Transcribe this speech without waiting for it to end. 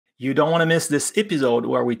You don't want to miss this episode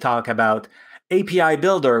where we talk about API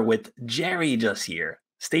Builder with Jerry just here.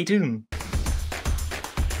 Stay tuned.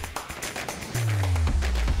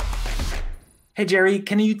 Hey Jerry,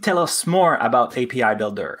 can you tell us more about API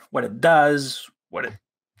Builder? What it does, what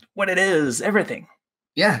it is, everything.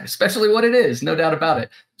 Yeah, especially what it is, no doubt about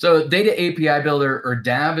it. So Data API Builder, or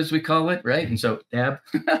DAB as we call it, right? And so DAB.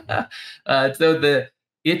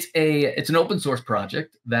 It's an open source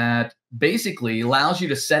project that basically allows you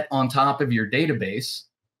to set on top of your database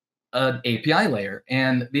an API layer.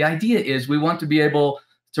 And the idea is we want to be able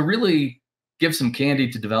to really give some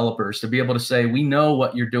candy to developers to be able to say, we know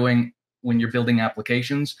what you're doing when you're building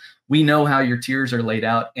applications. We know how your tiers are laid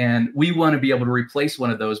out, and we want to be able to replace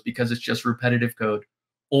one of those because it's just repetitive code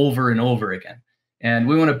over and over again. And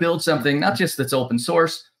we want to build something not just that's open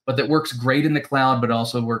source, but that works great in the cloud, but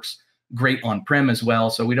also works great on-prem as well.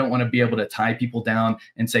 So we don't want to be able to tie people down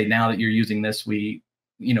and say, now that you're using this, we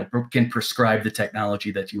can prescribe the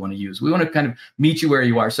technology that you want to use. We want to kind of meet you where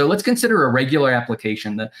you are. So let's consider a regular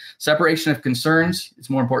application. The separation of concerns is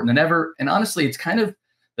more important than ever. And honestly, it's kind of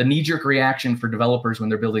the knee-jerk reaction for developers when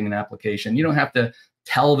they're building an application. You don't have to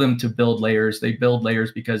tell them to build layers. They build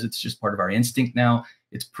layers because it's just part of our instinct now.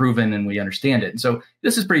 It's proven and we understand it. And so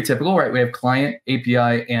this is pretty typical, right? We have client,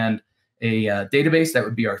 API, and a database. That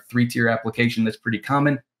would be our three-tier application. That's pretty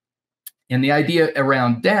common. And the idea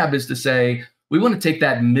around DAB is to say, we want to take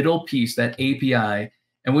that middle piece, that API,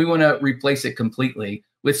 and we want to replace it completely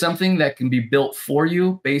with something that can be built for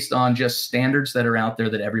you based on just standards that are out there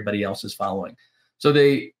that everybody else is following. So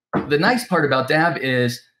the nice part about DAB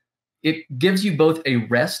is it gives you both a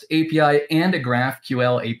REST API and a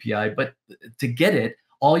GraphQL API, but to get it,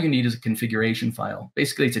 all you need is a configuration file.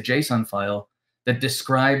 Basically, it's a JSON file that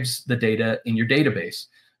describes the data in your database.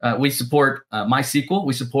 We support MySQL,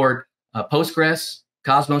 we support Postgres,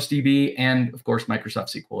 Cosmos DB, and of course, Microsoft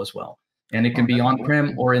SQL as well. And it can be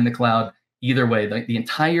on-prem or in the cloud, either way. The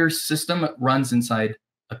entire system runs inside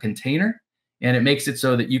a container, and it makes it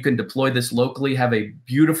so that you can deploy this locally, have a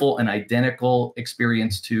beautiful and identical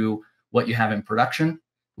experience to what you have in production,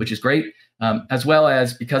 which is great, as well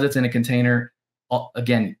as because it's in a container,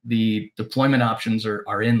 again, the deployment options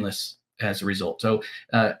are endless as a result. So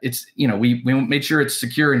we made sure it's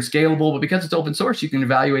secure and scalable, but because it's open source, you can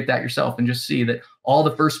evaluate that yourself and just see that all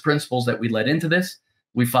the first principles that we led into this,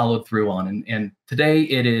 we followed through on. And today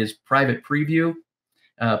it is private preview,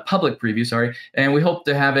 public preview, sorry. And we hope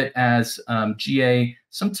to have it as GA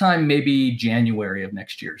sometime maybe January of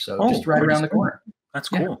next year. So just right around the corner. That's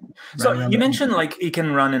cool. Yeah, so you mentioned like it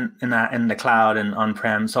can run in the cloud and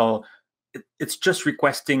on-prem. So it's just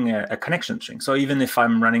requesting a connection string. So even if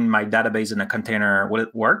I'm running my database in a container, will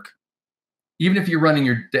it work? Even if you're running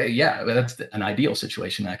yeah, that's an ideal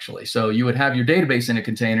situation actually. So you would have your database in a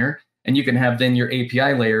container, and you can have then your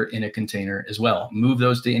API layer in a container as well. Move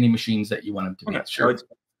those to any machines that you want them to be. Okay, sure. So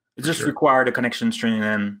it just required a connection string,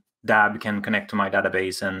 and DAB can connect to my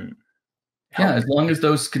database and help. Yeah, as long as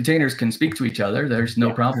those containers can speak to each other, there's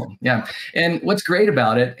no problem. Yeah, and what's great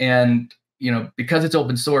about it, and because it's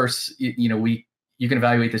open source, you can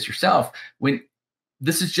evaluate this yourself. When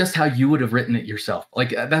this is just how you would have written it yourself. Like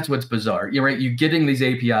that's what's bizarre. You're right. You're getting these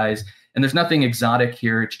APIs, and there's nothing exotic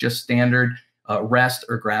here. It's just standard REST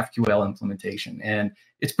or GraphQL implementation, and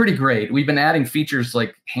it's pretty great. We've been adding features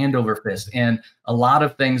like hand over fist, and a lot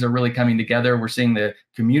of things are really coming together. We're seeing the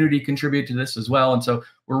community contribute to this as well, and so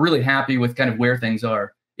we're really happy with kind of where things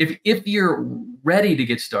are. If you're ready to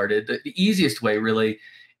get started, the easiest way really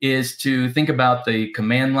is to think about the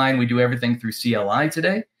command line. We do everything through CLI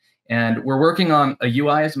today, and we're working on a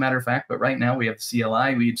UI as a matter of fact, but right now we have the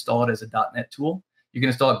CLI. We install it as a .NET tool. You can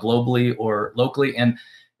install it globally or locally, and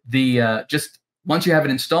just once you have it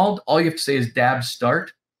installed, all you have to say is dab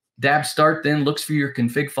start. Dab start then looks for your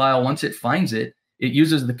config file. Once it finds it, it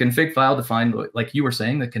uses the config file to find, like you were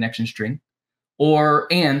saying, the connection string,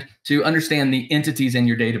 and to understand the entities in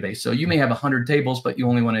your database. So you may have 100 tables, but you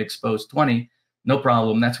only want to expose 20. No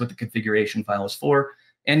problem. That's what the configuration file is for.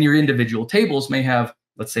 And your individual tables may have,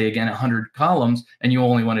 let's say, again, 100 columns, and you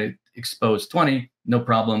only want to expose 20. No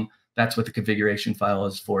problem. That's what the configuration file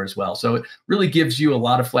is for as well. So it really gives you a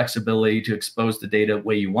lot of flexibility to expose the data the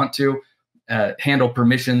way you want to, handle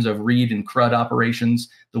permissions of read and CRUD operations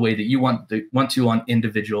the way that you want to on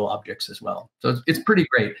individual objects as well. So it's pretty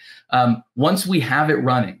great. Once we have it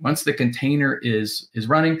running, once the container is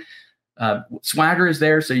running, Swagger is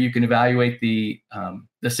there, so you can evaluate the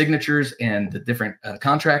signatures and the different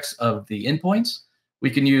contracts of the endpoints.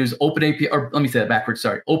 We can use OpenAPI, or let me say that backwards,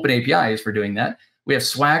 sorry. OpenAPI is for doing that. We have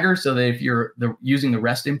Swagger, so that if you're using the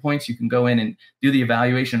REST endpoints, you can go in and do the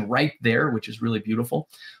evaluation right there, which is really beautiful.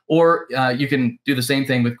 Or you can do the same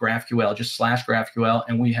thing with GraphQL, just /GraphQL,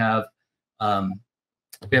 and we have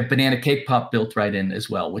Banana Cake Pop built right in as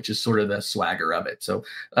well, which is sort of the swagger of it. So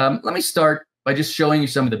let me start by just showing you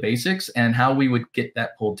some of the basics and how we would get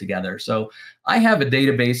that pulled together. So I have a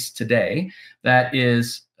database today that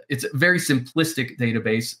is, it's a very simplistic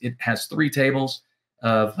database. It has 3 tables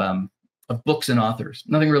of books and authors.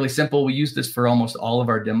 Nothing really simple. We use this for almost all of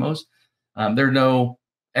our demos. There are no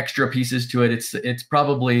extra pieces to it. It's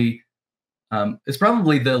probably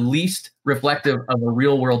the least reflective of a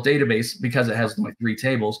real world database because it has only 3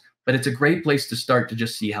 tables, but it's a great place to start to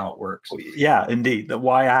just see how it works. Yeah, indeed.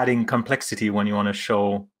 Why adding complexity when you want to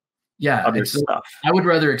show other stuff? I would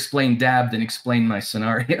rather explain DAB than explain my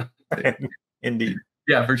scenario. Indeed.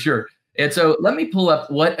 Yeah, for sure. And so let me pull up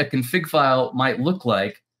what a config file might look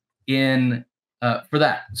like in for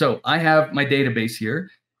that. So I have my database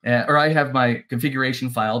here, or I have my configuration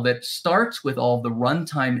file that starts with all the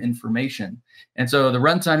runtime information. And so the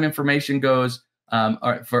runtime information goes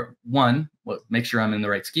for one, make sure I'm in the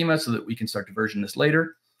right schema so that we can start to version this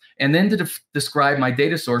later. And then to describe my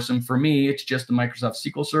data source, and for me, it's just the Microsoft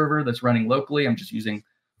SQL Server that's running locally. I'm just using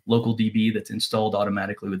local DB that's installed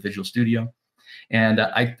automatically with Visual Studio. And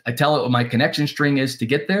I tell it what my connection string is to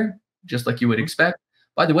get there, just like you would expect.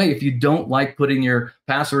 By the way, if you don't like putting your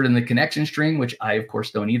password in the connection string, which I of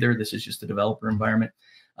course don't either, this is just a developer environment.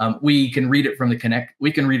 We can read it from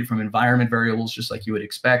we can read it from environment variables, just like you would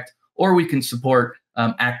expect, or we can support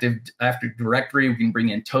Active Directory. We can bring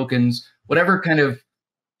in tokens, whatever kind of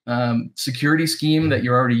security scheme that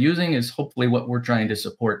you're already using is hopefully what we're trying to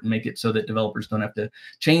support and make it so that developers don't have to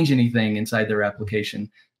change anything inside their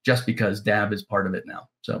application just because DAB is part of it now.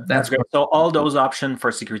 So that's great. So all those options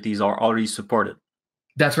for securities are already supported.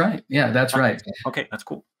 That's right. Yeah, that's right. Okay, that's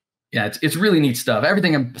cool. Yeah, it's really neat stuff.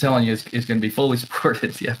 Everything I'm telling you is going to be fully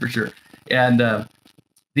supported. Yeah, for sure. And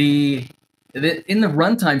in the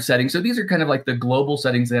runtime settings, so these are kind of like the global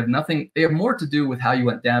settings. They have nothing. They have more to do with how you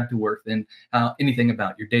want DAB to work than anything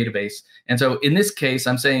about your database. And so in this case,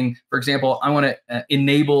 I'm saying, for example, I want to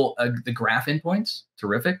enable the graph endpoints.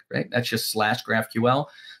 Terrific, right? That's just /GraphQL.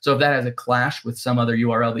 So if that has a clash with some other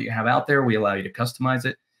URL that you have out there, we allow you to customize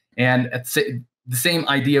it. And the same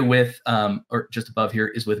idea with, or just above here,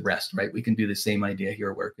 is with REST, right? We can do the same idea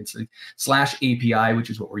here where it's like /API, which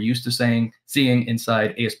is what we're used to seeing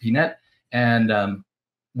inside ASP.NET. And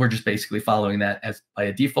we're just basically following that as by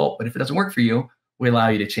a default. But if it doesn't work for you, we allow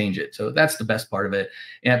you to change it. So that's the best part of it.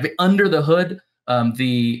 And under the hood,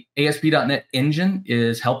 the ASP.NET engine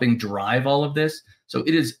is helping drive all of this. So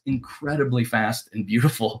it is incredibly fast and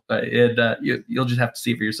beautiful. You'll just have to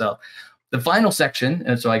see for yourself. The final section,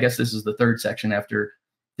 and so I guess this is the third section after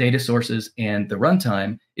data sources and the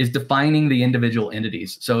runtime, is defining the individual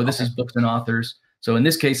entities. So this is books and authors. So in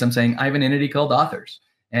this case, I'm saying I have an entity called authors.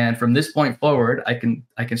 And from this point forward, I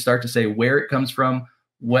can start to say where it comes from,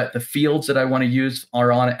 what the fields that I want to use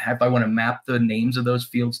are on it, if I want to map the names of those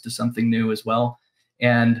fields to something new as well.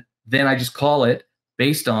 And then I just call it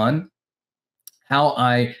based on how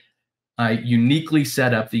I uniquely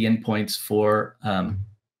set up the endpoints for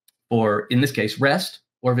in this case, REST,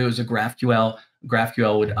 or if it was a GraphQL,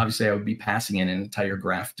 would obviously I would be passing in an entire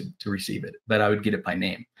graph to receive it, but I would get it by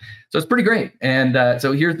name. So it's pretty great. And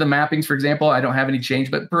so here's the mappings, for example. I don't have any change,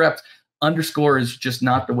 but perhaps underscore is just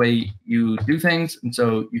not the way you do things. And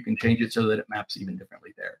so you can change it so that it maps even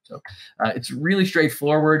differently there. So it's really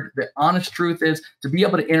straightforward. The honest truth is to be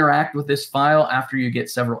able to interact with this file after you get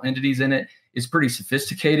several entities in it is pretty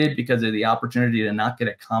sophisticated because of the opportunity to not get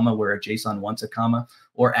a comma where a JSON wants a comma,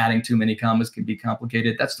 or adding too many commas can be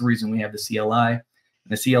complicated. That's the reason we have the CLI. And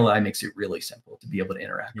the CLI makes it really simple to be able to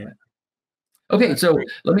interact with. Okay, so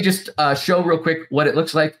let me just show real quick what it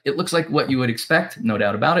looks like. It looks like what you would expect, no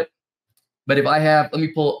doubt about it. But if I have, let me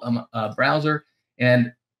pull a browser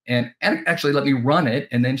and actually let me run it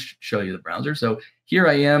and then show you the browser. So here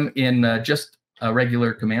I am in just a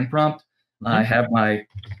regular command prompt. I have my,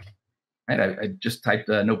 I just typed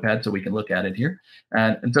Notepad so we can look at it here.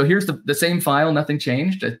 And so here's the same file, nothing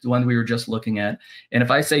changed. It's the one we were just looking at. And if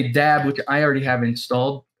I say DAB, which I already have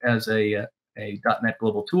installed as a .NET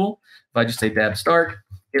Global tool, if I just say DAB start,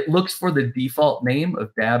 it looks for the default name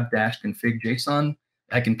of dab-config.json.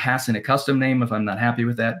 I can pass in a custom name if I'm not happy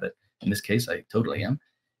with that, but in this case, I totally am.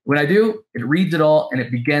 When I do, it reads it all and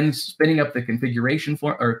it begins spinning up the configuration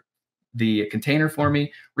or the container for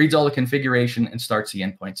me, reads all the configuration and starts the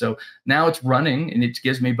endpoint. So now it's running and it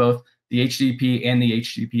gives me both the HTTP and the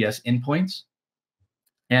HTTPS endpoints.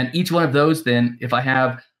 And each one of those then, if I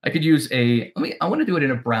have I could use I want to do it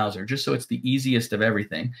in a browser just so it's the easiest of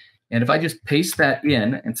everything. And if I just paste that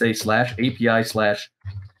in and say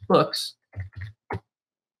 /API/books,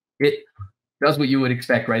 it does what you would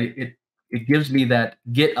expect, right? It gives me that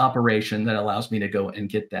get operation that allows me to go and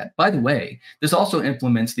get that. By the way, this also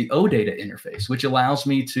implements the OData interface, which allows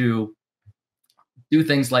me to do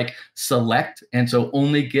things like select, and so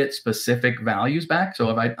only get specific values back. So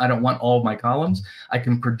if I don't want all of my columns, I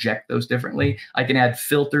can project those differently. I can add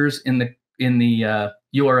filters in the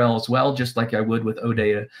URL as well, just like I would with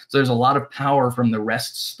OData. So there's a lot of power from the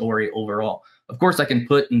REST story overall. Of course, I can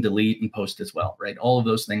put and delete and post as well, right? All of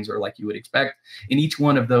those things are like you would expect. And each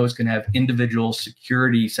one of those can have individual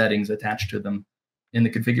security settings attached to them in the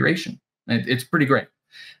configuration. It's pretty great.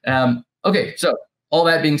 Okay, so all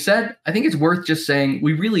that being said, I think it's worth just saying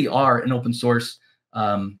we really are an open source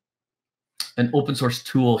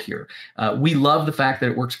tool here. We love the fact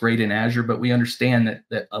that it works great in Azure, but we understand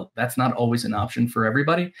that that's not always an option for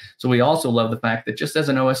everybody. So we also love the fact that just as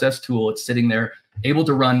an OSS tool, it's sitting there able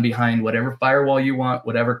to run behind whatever firewall you want,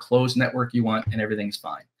 whatever closed network you want, and everything's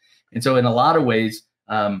fine. And so in a lot of ways,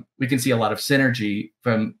 we can see a lot of synergy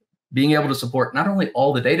from being able to support not only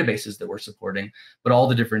all the databases that we're supporting, but all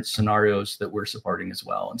the different scenarios that we're supporting as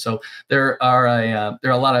well. And so there are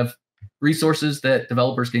a lot of resources that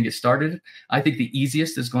developers can get started. I think the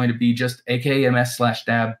easiest is going to be just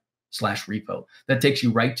akms/dab/repo. That takes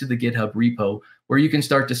you right to the GitHub repo where you can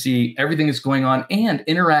start to see everything that's going on and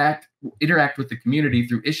interact with the community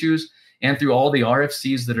through issues and through all the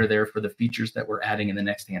RFCs that are there for the features that we're adding in the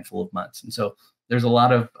next handful of months. And so there's a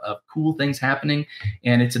lot of cool things happening,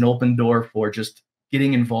 and it's an open door for just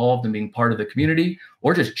getting involved and being part of the community,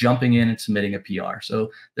 or just jumping in and submitting a PR.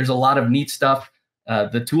 So there's a lot of neat stuff.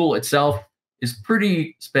 The tool itself is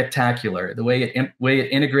pretty spectacular. The way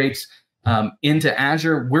it integrates into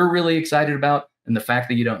Azure, we're really excited about. And the fact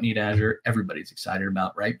that you don't need Azure, everybody's excited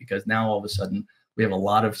about, right? Because now all of a sudden we have a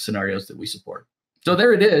lot of scenarios that we support. So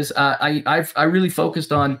there it is. I really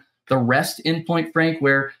focused on the REST endpoint, Frank,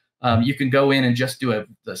 where you can go in and just do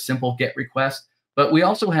a simple GET request. But we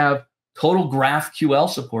also have total GraphQL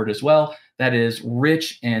support as well. That is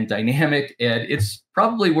rich and dynamic, and it's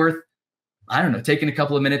probably worth, I don't know, taking a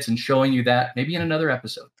couple of minutes and showing you that maybe in another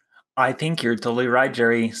episode. I think you're totally right,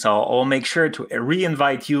 Jerry. So I'll make sure to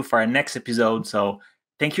re-invite you for our next episode. So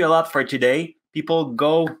thank you a lot for today. People,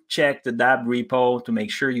 go check the DAB repo to make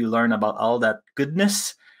sure you learn about all that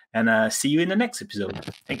goodness, and see you in the next episode.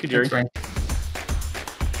 Thank you, Jerry. Thanks, Frank.